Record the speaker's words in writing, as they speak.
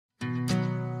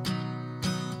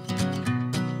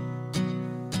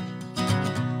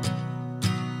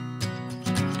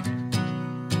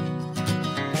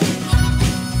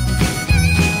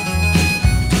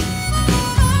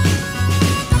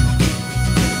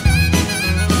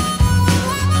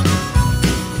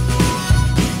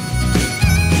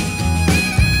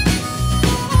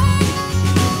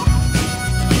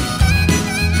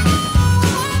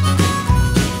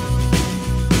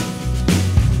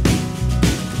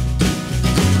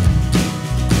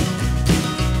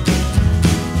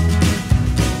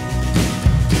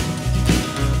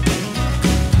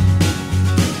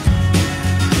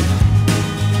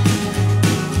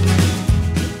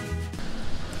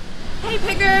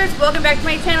Pickers, welcome back to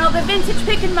my channel, The Vintage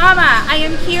Pickin' Mama. I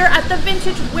am here at the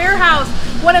Vintage Warehouse,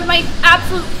 one of my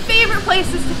absolute favorite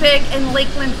places to pick in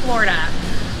Lakeland, Florida.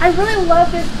 I really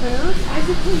love this booth. As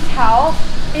you can tell,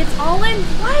 it's all in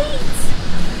white.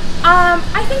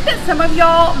 I think that some of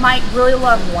y'all might really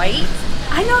love white.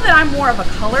 I know that I'm more of a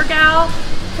color gal,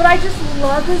 but I just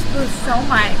love this booth so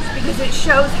much because it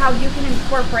shows how you can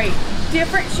incorporate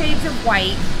different shades of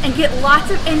white and get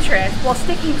lots of interest while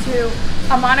sticking to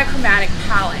a monochromatic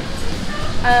palette.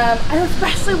 I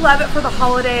especially love it for the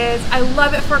holidays. I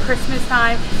love it for Christmas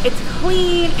time. It's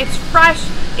clean, it's fresh,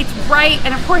 it's bright,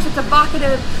 and of course it's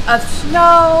evocative of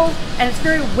snow, and it's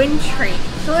very wintry.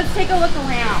 So let's take a look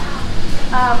around.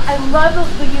 I love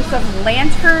the use of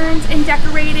lanterns in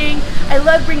decorating. I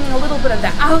love bringing a little bit of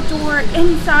the outdoor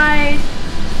inside.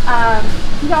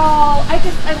 Y'all,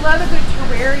 I love a good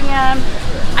terrarium.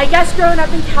 I guess growing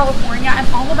up in California, I'm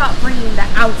all about bringing the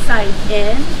outside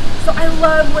in. So I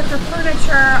love wicker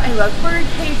furniture, I love bird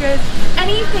cages,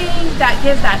 anything that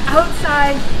gives that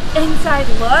outside, inside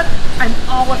look, I'm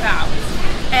all about.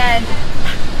 And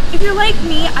if you're like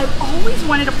me, I've always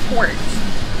wanted a porch.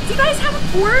 Do you guys have a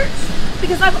porch?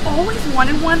 Because I've always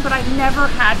wanted one, but I've never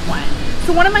had one.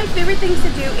 So one of my favorite things to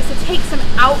do is to take some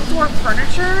outdoor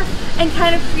furniture and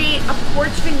kind of create a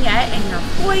porch vignette in your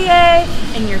foyer,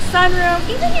 in your sunroom,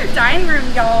 even your dining room,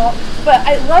 y'all. But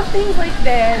I love things like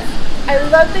this. I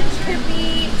love the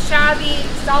chippy, shabby,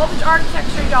 salvage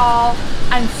architecture, y'all.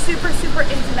 I'm super, super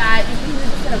into that. You can use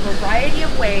this in a variety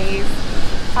of ways.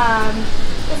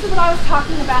 This is what I was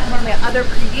talking about in one of my other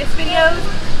previous videos,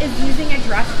 is using a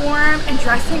dress form and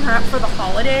dressing her up for the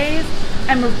holidays.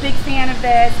 I'm a big fan of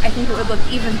this. I think it would look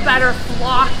even better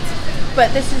flocked,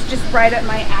 but this is just right up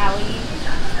my alley.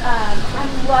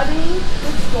 I'm loving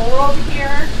this door over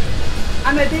here.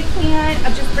 I'm a big fan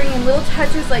of just bringing little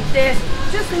touches like this,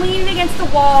 just leaning against the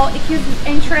wall. It gives you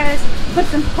interest, put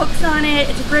some hooks on it.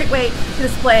 It's a great way to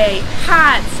display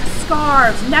hats,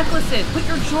 scarves, necklaces, put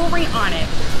your jewelry on it.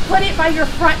 Put it by your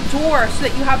front door so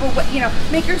that you have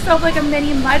a, make yourself like a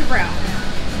mini mudroom.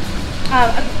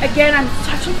 Again, I'm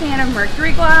such a fan of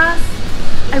mercury glass.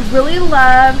 I really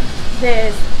love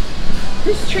this.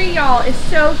 This tree, y'all, is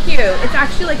so cute. It's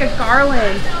actually like a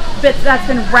garland that's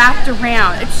been wrapped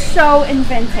around. It's so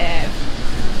inventive.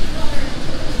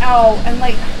 Oh, and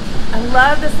like, I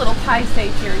love this little pie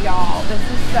safe here, y'all. This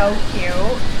is so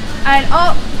cute. And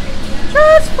oh,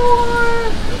 dress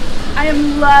form. I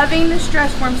am loving this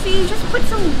dress form. See, you just put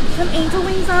some angel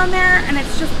wings on there, and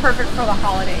it's just perfect for the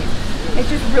holidays. It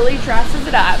just really dresses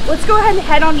it up. Let's go ahead and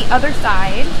head on the other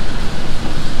side.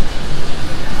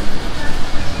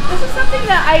 This is something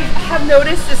that I have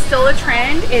noticed is still a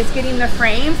trend, is getting the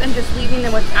frames and just leaving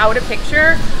them without a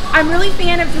picture. I'm really a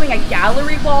fan of doing a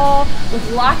gallery wall with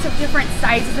lots of different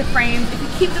sizes of frames. If you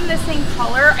keep them the same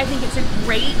color, I think it's a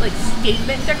great like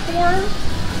statement decor.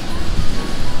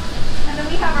 And then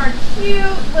we have our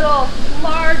cute little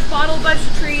large bottle bush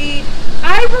tree.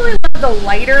 I really love the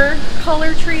lighter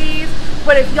color trees,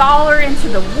 but if y'all are into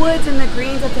the woods and the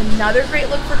greens, that's another great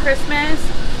look for Christmas.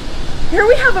 Here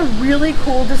we have a really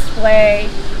cool display.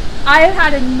 I have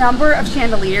had a number of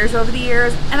chandeliers over the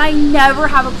years, and I never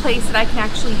have a place that I can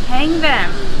actually hang them.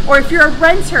 Or if you're a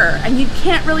renter and you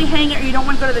can't really hang it or you don't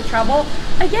want to go to the trouble,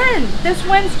 again, this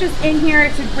one's just in here.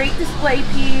 It's a great display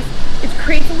piece. It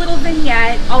creates a little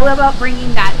vignette all about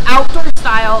bringing that outdoor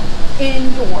style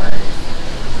indoors.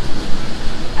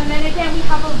 And then again, we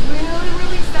have a really,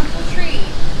 really simple tree.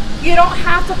 You don't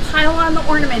have to pile on the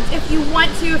ornaments. If you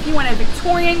want to, if you want a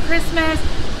Victorian Christmas,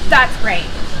 that's great.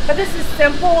 But this is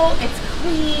simple, it's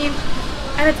clean,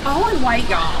 and it's all in white,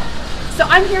 y'all. So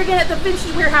I'm here again at the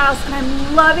Vintage Warehouse, and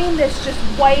I'm loving this just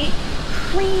white,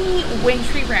 creamy,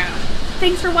 wintry room.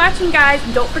 Thanks for watching, guys,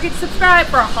 and don't forget to subscribe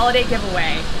for a holiday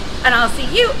giveaway. And I'll see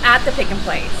you at the Pickin'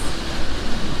 Place.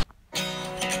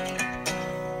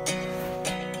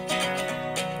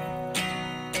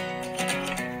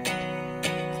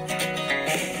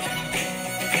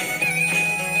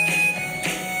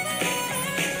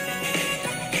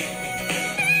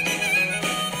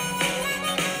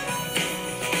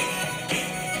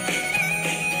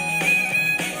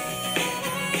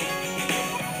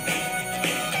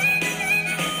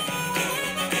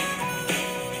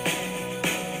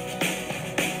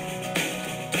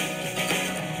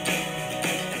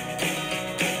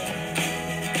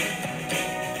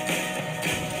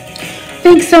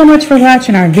 Thanks so much for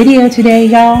watching our video today,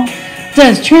 y'all.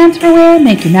 Does transfer wear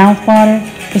make your mouth water?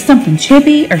 Does something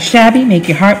chippy or shabby make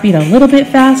your heart beat a little bit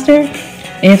faster?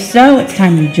 If so, it's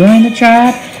time you join the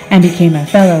tribe and became a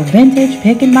fellow vintage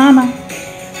Pickin' Mama.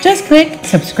 Just click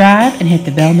subscribe and hit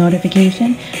the bell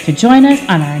notification to join us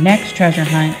on our next treasure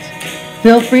hunt.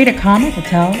 Feel free to comment to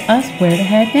tell us where to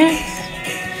head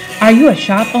next. Are you a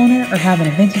shop owner or having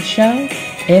a vintage show?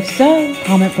 If so,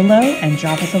 comment below and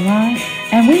drop us a line,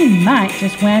 and we might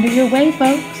just wander your way,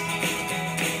 folks.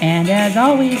 And as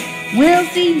always, we'll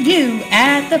see you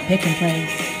at the Pickin'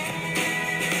 Place.